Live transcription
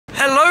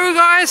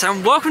guys,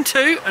 and welcome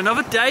to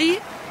another day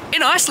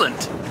in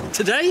Iceland.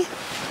 Today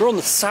we're on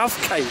the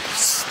south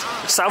coast.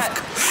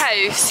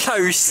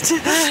 Coast.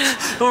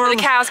 The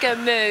cows go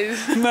moo.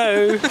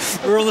 Moo.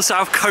 We're on the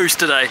south coast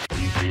today.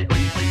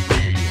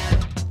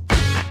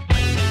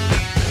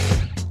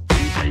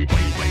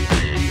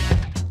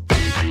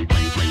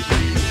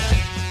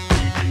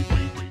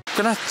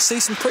 Gonna see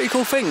some pretty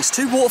cool things.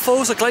 2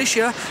 waterfalls, a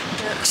glacier,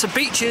 some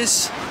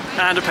beaches,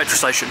 and a petrol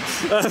station.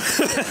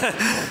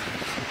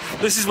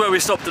 This is where we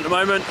stopped at the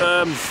moment.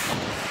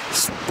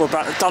 We're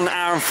about done an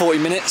hour and 40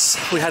 minutes.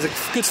 We had a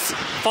good,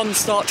 fun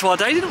start to our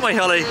day, didn't we,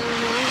 Holly?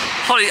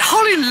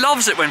 Holly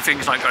loves it when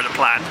things don't go to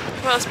plan.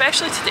 Well,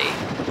 especially today.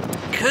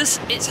 Because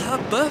it's her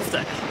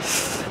birthday.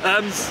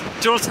 Do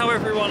you want to tell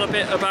everyone a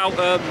bit about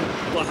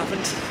what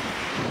happened?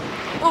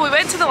 Well, we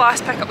went to the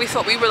last pickup. We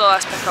thought we were the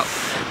last pickup.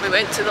 We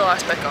went to the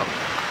last pickup,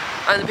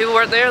 and the people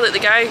weren't there. Like, the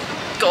guy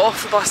got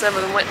off the bus and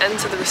everything, went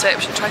into the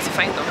reception, tried to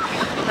find them,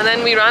 and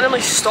then we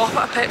randomly stop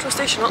at a petrol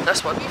station, not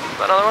this one,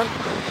 but another one,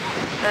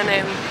 and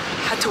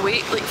had to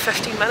wait like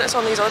 15 minutes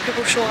on these other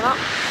people showing up.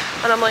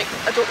 And I'm like,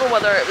 I don't know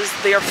whether it was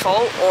their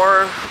fault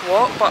or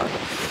what, but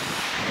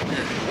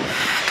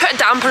put a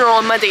dampener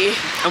on my day.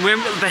 And we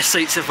haven't got the best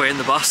seats if we're in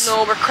the bus.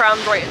 No, we're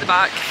crammed right at the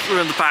back.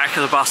 We're in the back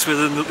of the bus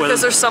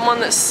because there's someone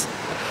that's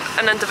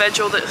an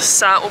individual that's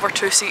sat over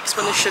 2 seats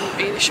when they shouldn't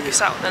be. They should be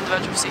sat on an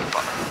individual seat.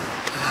 But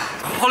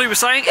Holly was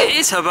saying it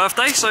is her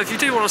birthday, so if you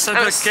do want to send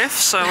her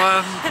gifts, so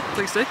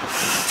please do.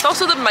 It's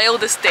also the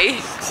mildest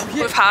day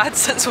we've had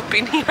since we've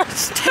been here.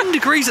 It's 10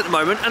 degrees at the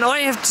moment, and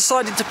I have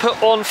decided to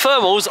put on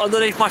thermals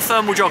underneath my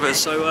thermal joggers,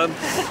 so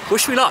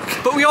wish me luck.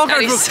 But we are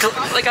going to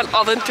like an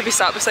oven to be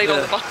sat beside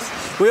on the bus.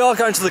 We are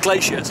going to the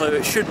glacier, so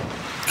it should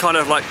kind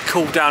of like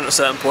cool down at a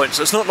certain point,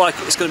 so it's not like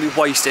it's going to be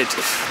wasted.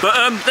 But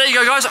there you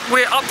go, guys.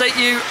 We'll update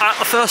you at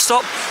the first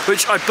stop,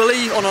 which I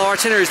believe on our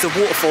itinerary is the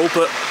waterfall,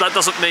 but that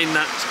doesn't mean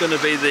that's going to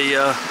be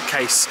the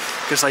case,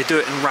 because they do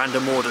it in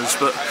random orders.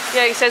 But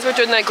yeah, he says we're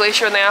doing the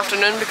glacier in the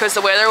afternoon because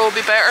the weather will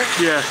be better.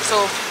 Yeah.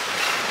 So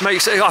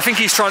I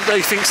think he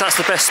thinks that's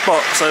the best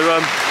spot, so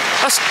that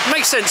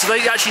makes sense.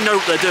 They actually know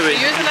what they're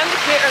doing. If you use an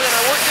indicator, then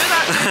I won't do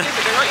that to you,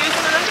 but you're not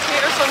using an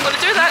indicator, so I'm going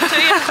to do that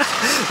to you.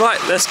 Right,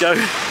 let's go.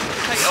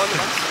 Take it on the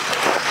bus.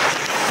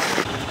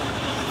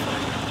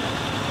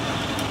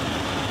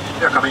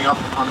 Yeah, coming up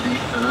on the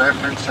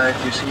left-hand side,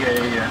 you see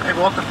a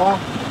waterfall.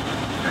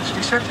 It's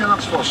the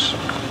Seljalandsfoss,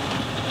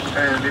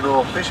 and we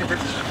will visit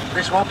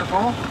this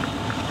waterfall.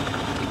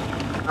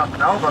 Not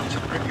now, but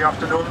in the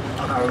afternoon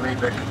on our way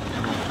back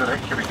to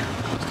Reykjavik.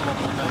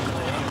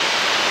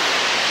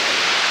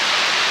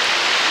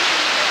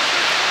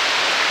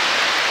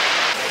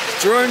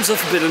 Drones are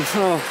forbidden.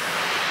 Oh.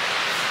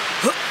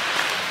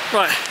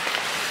 Right.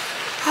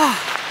 Oh.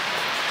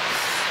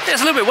 Yeah,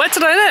 it's a little bit wet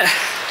today, isn't it?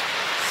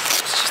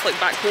 It's just like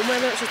back home,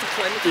 isn't it? It's just a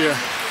climate. Yeah.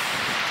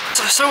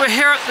 So we're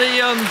here at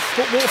the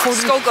waterfall.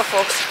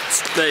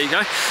 Skogafoss. There you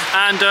go.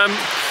 And the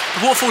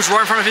waterfall's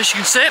right in front of us. You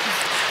can see it.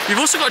 You've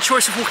also got a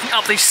choice of walking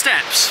up these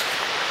steps.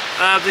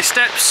 The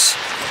steps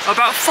are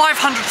about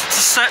 500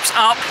 steps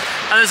up,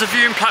 and there's a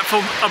viewing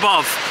platform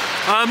above.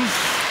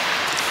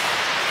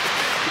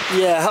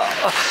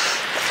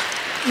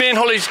 Me and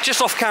Holly,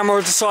 just off camera,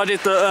 decided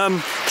that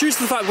due to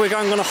the fact we're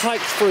going on a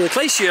hike through the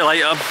glacier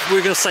later, we're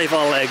going to save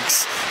our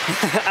legs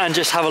and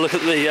just have a look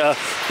at the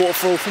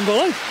waterfall from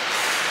below.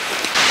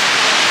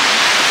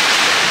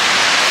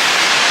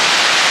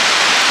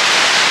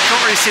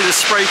 Can't really see the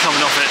spray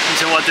coming off it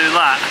until I do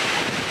that.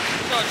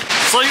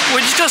 So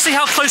we're just going to see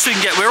how close we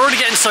can get. We're already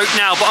getting soaked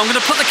now, but I'm going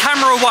to put the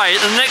camera away,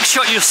 and the next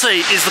shot you'll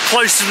see is the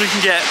closest we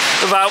can get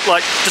without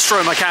like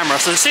destroying my camera.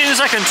 So see you in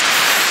a second.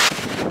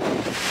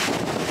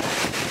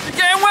 You're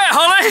getting wet,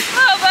 Holly? A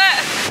little bit.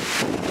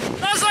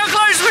 That's how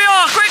close we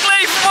are.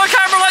 Quickly, my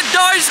camera like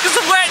dies because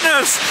of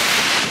wetness.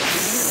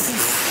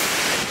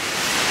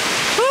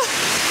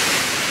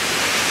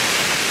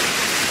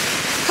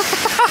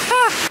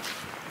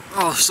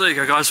 Oh, so there you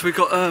go, guys. We've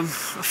got a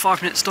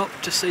 5-minute stop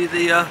to see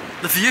the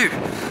view.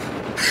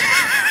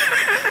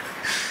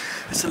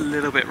 It's a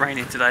little bit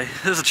rainy today.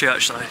 There's a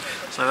church though.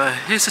 So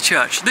here's the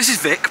church. This is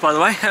Vic, by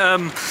the way.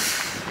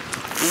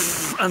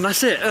 And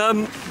that's it.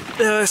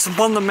 It's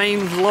one of the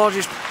main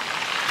largest.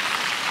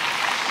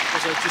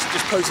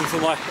 Just posing for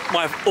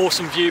my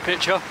awesome view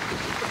picture.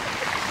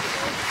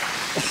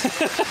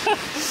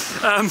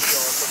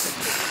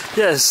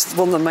 Yes,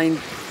 one of the main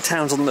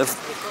towns on the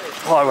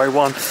Highway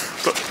 1,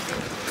 but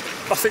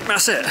I think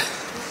that's it.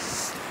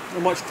 I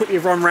might just quickly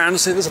run round and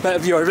see if there's a better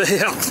view over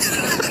here.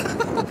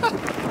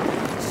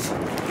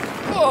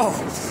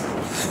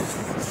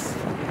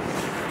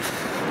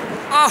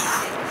 Oh,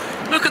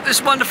 look at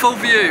this wonderful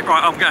view.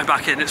 Right, I'm going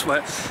back in, it's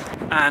wet,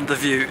 and the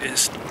view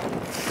is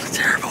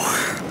terrible.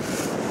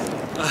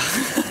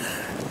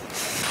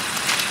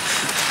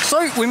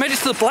 So we made it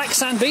to the black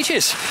sand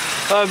beaches,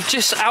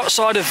 just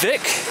outside of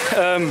Vic.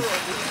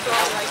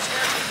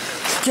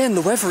 Again,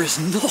 the weather is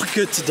not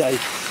good today.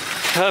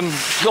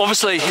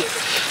 Obviously,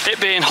 it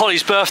being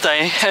Holly's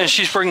birthday, and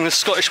she's bringing the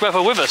Scottish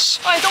weather with us.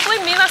 Oh, don't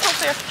blame me, that's not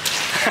fair.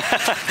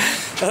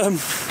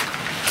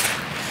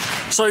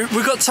 So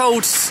we got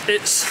told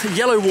it's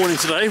yellow warning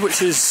today,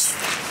 which is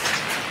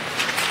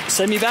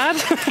semi-bad.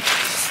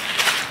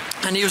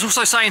 And he was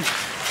also saying,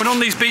 when on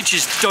these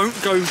beaches, don't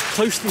go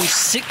close to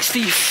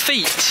 60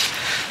 feet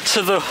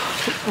to the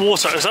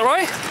water. Is that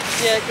right?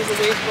 Yeah, because the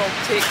waves will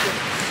take you.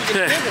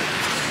 Yeah,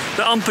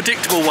 the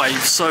unpredictable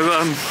waves. So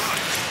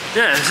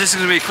yeah, this is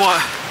going to be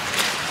quite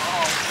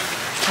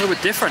a little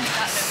bit different.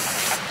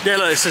 Yeah,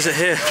 look, it says it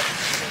here.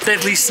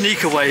 Deadly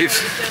sneaker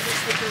waves.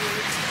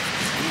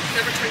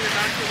 Never turn your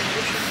back on the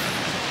ocean.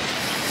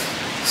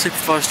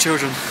 Supervised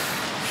children.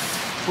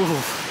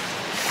 Ooh.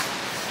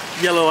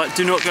 Yellow, like,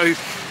 do not go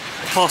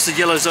past the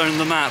yellow zone on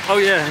the map. Oh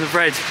yeah, the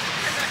red.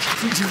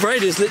 The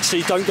red is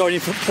literally don't go any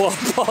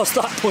past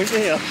that point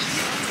here.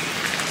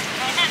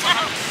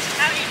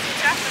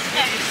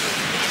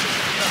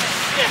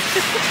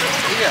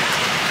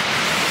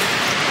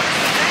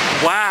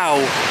 Wow.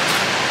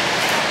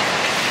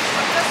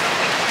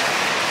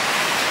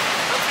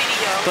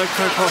 Don't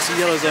go past the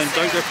yellow zone,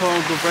 don't go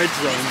past the red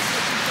zone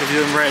if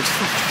you're in red.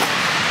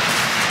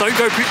 Don't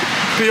go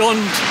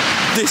beyond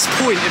this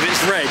point if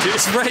it's red.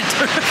 It's red.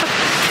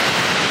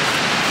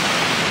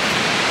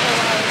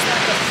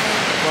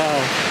 Wow.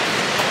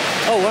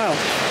 Oh wow.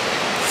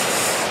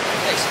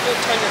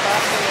 Turn your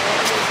back on the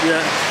water.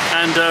 Yeah,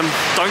 and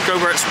don't go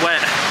where it's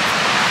wet.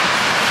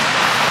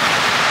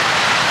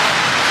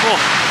 Oh.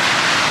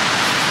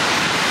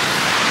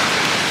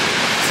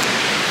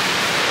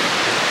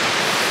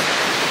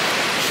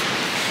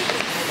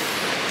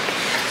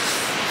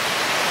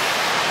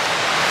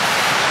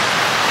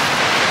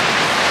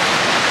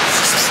 It's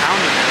just the sound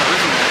of it though,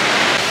 isn't it?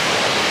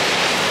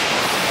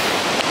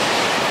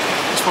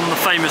 It's one of the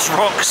famous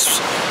rocks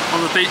on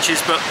the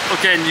beaches, but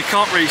again, you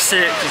can't really see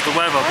it because of the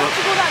weather. But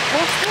Go that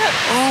close to it.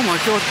 oh my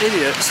god,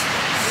 idiots.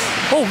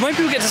 Oh,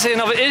 maybe we'll get to see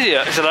another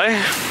idiot today.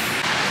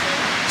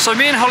 So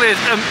me and Holly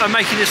are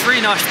making this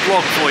really nice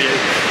blog for you.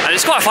 And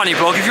it's quite a funny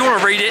blog. If you want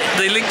to read it,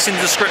 the link's in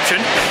the description.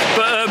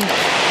 But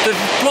the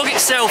blog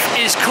itself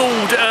is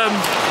called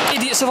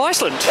Idiots of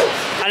Iceland.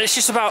 And it's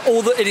just about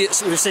all the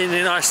idiots we've seen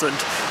in Iceland.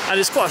 And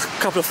it's quite a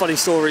couple of funny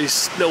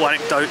stories, little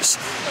anecdotes.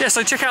 Yeah,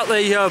 so check out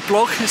the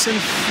blog. It's in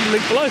the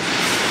link below.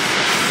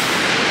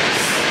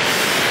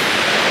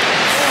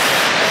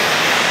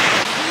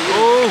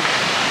 Oh!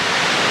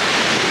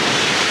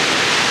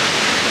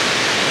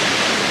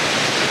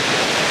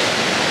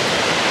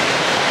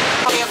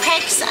 Your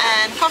cakes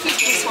and coffee,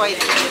 please, for you.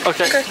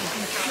 Okay.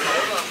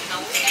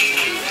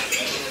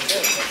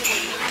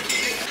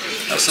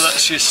 So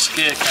that's your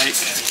skier cake.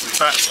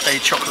 That's a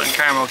chocolate and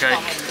caramel cake.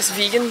 It's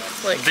vegan.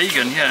 Like.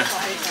 Vegan, yeah.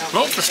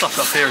 Lots of the stuff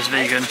up here is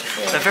vegan.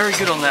 They're very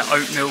good on their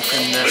oat milk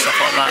and stuff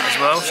like that as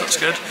well, so that's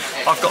good.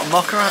 I've got a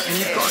mocha and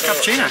you've got a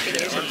cappuccino,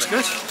 so that's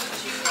good.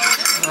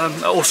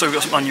 Also we've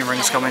got some onion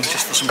rings coming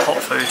just for some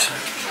hot food.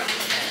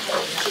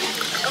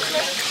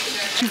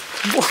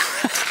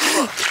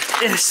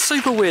 It's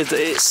super weird that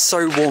it's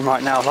so warm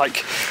right now.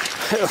 Like,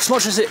 as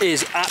much as it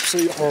is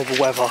absolutely horrible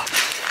weather.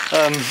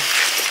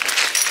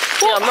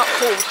 Yeah, I'm not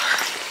cold.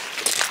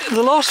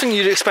 The last thing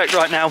you'd expect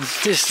right now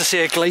is to see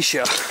a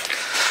glacier.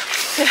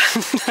 Yeah.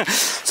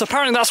 So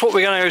apparently that's what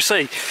we're going to go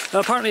see.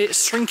 Apparently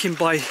it's shrinking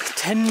by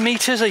 10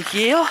 metres a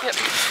year. Yep.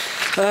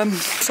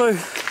 So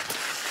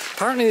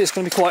apparently it's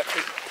going to be quite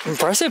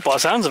impressive by the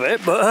sounds of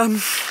it, but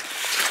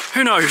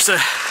who knows?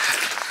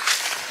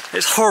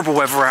 It's horrible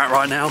weather out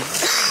right now.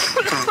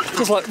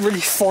 Just like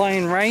really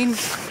fine rain.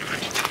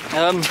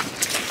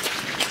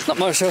 Not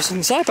much else I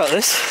can say about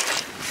this.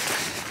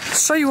 I'll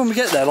show you when we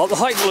get there. Like the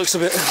hike looks a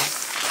bit.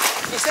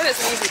 You said it's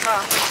an easy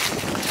path.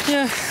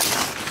 Yeah,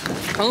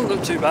 doesn't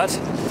look too bad.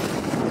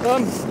 Yeah,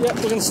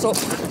 we're going to stop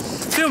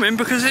filming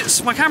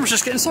because my camera's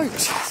just getting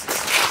soaked.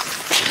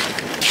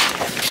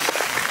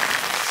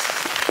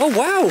 Oh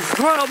wow,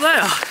 right up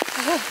there.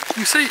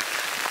 You see,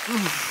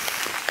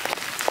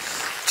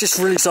 just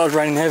really started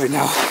raining heavy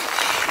now.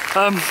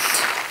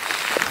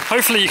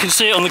 Hopefully you can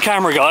see it on the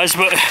camera, guys,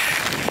 but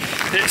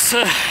it's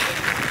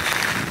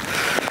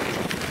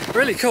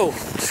really cool.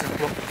 Just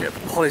gonna get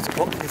Holly to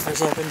block me for a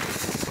second.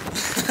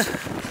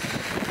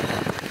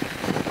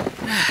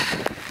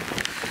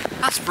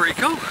 That's pretty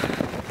cool.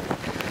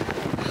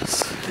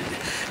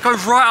 It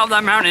goes right up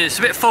that mountain. It's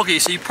a bit foggy,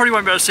 so you probably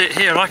won't be able to see it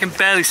here, and I can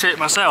barely see it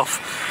myself.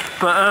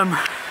 But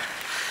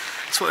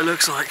that's what it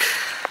looks like.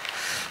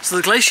 So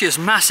the glacier is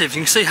massive.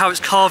 You can see how it's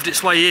carved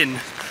its way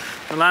in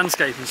the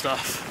landscape and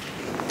stuff.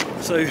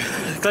 So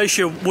the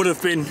glacier would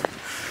have been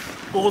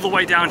all the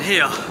way down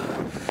here,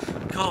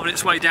 carving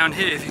its way down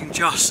here, if you can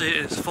just see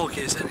it as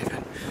foggy as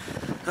anything.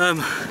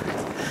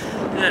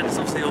 Yeah, it's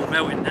obviously all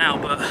melting now,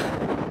 but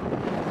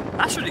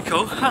that's really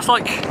cool. That's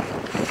like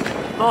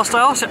last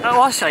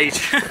ice age.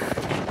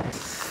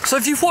 So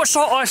if you've watched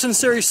our Iceland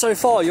series so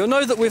far, you'll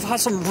know that we've had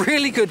some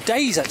really good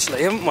days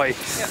actually, haven't we?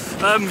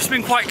 Yeah. It's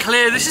been quite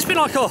clear. This has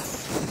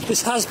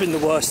been the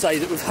worst day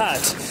that we've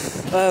had.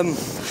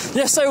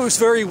 Yesterday was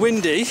very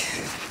windy.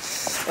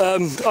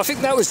 I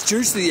think that was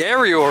due to the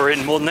area we're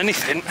in more than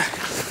anything.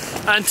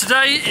 And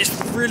today it's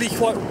really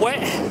quite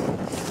wet.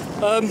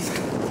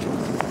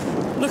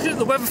 Looking at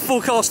the weather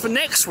forecast for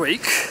next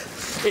week,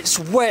 it's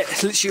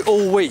wet literally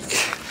all week.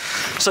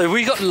 So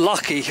we got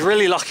lucky,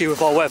 really lucky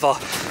with our weather.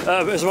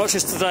 As much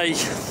as today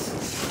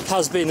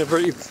has been a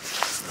pretty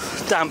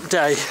damp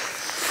day.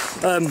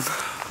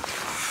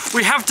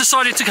 We have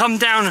decided to come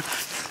down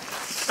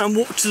and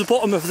walk to the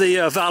bottom of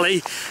the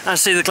valley and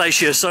see the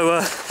glaciers.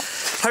 So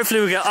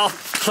hopefully we'll get up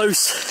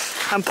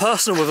close and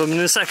personal with them in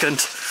a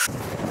second.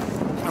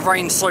 The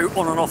rain's so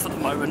on and off at the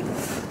moment,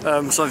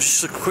 so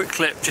just a quick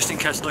clip just in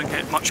case I don't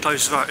get much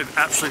closer without it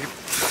absolutely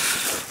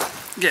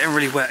getting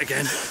really wet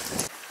again.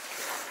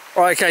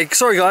 Alright, okay,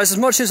 sorry guys, as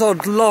much as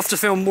I'd love to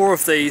film more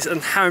of these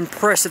and how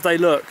impressive they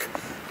look.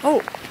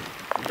 Oh,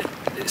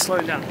 it's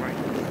slowing down, right?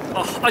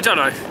 Oh, I don't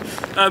know.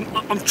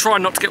 I'm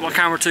trying not to get my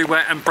camera too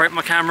wet and break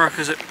my camera,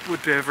 because it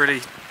would be a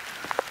really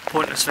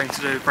pointless thing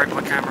to do, break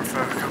my camera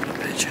for a couple of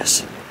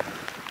pictures.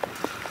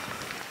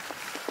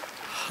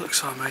 Looks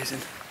so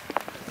amazing.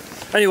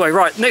 Anyway,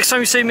 right, next time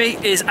you see me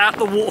is at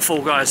the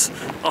waterfall, guys.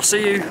 I'll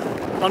see you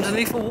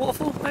underneath the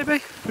waterfall,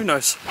 maybe? Who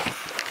knows?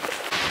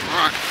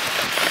 Alright.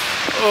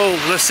 Oh,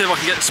 let's see if I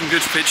can get some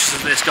good pictures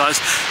of this, guys.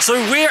 So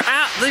we're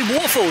at the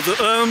waterfall, the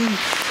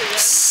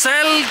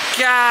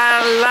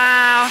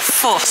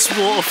Seljalandsfoss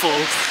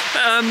waterfall.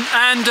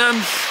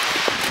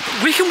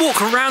 We can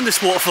walk around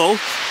this waterfall.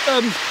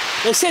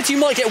 They said you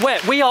might get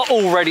wet. We are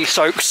already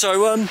soaked,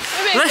 so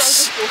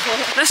let's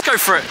go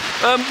for it.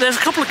 There's a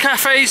couple of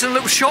cafes and a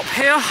little shop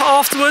here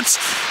afterwards.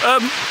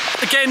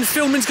 Again,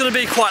 filming's going to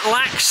be quite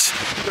lax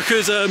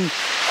because I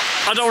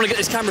don't want to get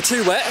this camera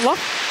too wet.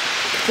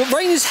 The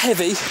rain is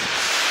heavy.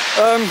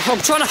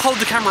 I'm trying to hold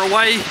the camera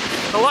away.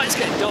 The light's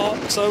getting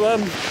dark, so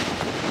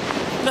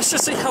let's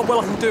just see how well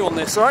I can do on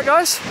this. All right,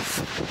 guys?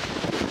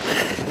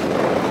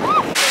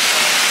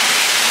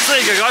 So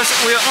there you go, guys,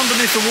 we are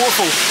underneath the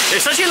waterfall.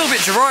 It's actually a little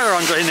bit drier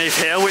underneath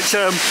here, which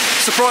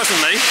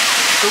surprisingly,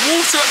 the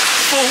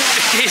waterfall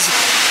is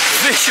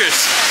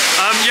vicious.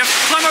 You have to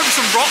climb over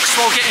some rocks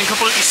while getting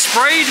completely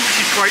sprayed, which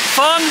is great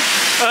fun.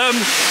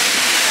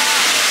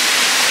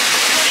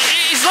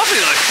 It's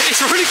lovely though, it's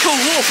a really cool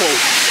waterfall.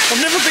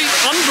 I've never been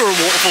under a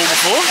waterfall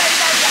before.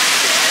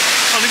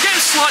 And it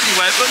gets slightly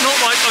wet, but not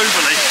like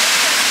overly.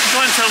 I'm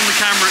trying to tell on the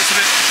camera it's a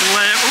bit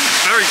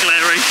very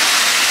glary. I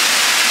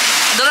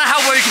don't know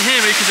how well you can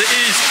hear me because it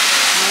is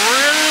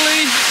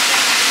really,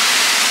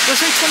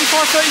 let's say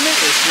 25-30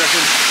 metres, do you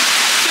reckon?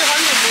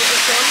 200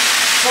 metres down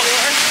the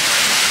water.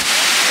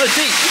 The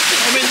deep,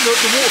 I mean the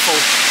waterfall.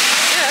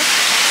 Yeah.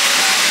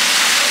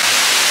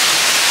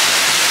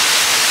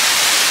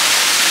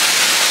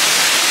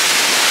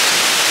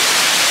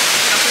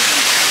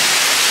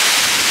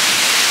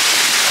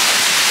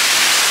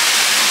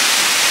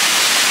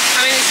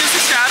 I mean, it's just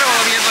a shadow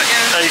of you, but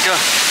yeah. There you go.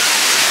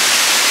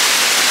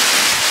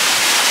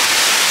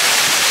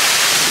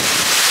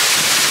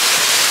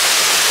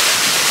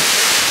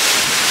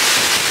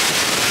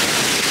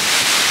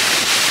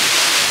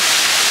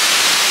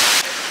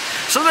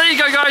 So there you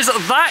go, guys,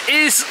 that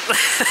is...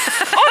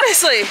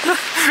 Honestly.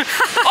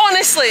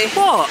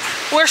 What?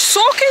 We're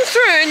soaking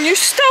through and you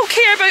still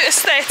care about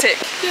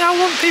aesthetic. Yeah, I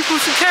want people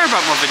to care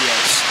about my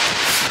videos.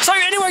 So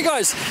anyway,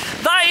 guys,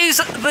 that is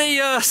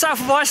the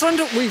south of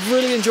Iceland. We've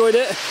really enjoyed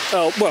it.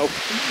 Oh, well,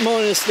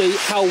 minus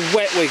how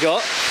wet we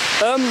got.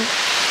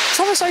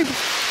 So I say,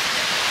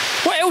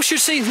 what else you'll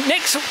see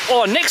next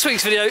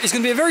week's video is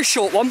going to be a very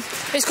short one.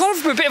 It's kind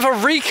of a bit of a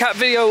recap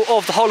video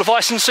of the whole of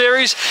Iceland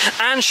series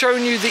and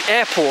showing you the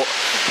airport.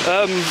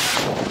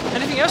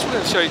 Anything else we're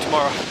going to show you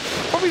tomorrow?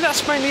 Probably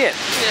that's mainly it.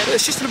 Yeah.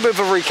 It's just a little bit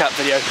of a recap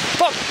video.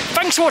 But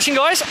thanks for watching,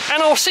 guys,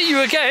 and I'll see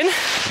you again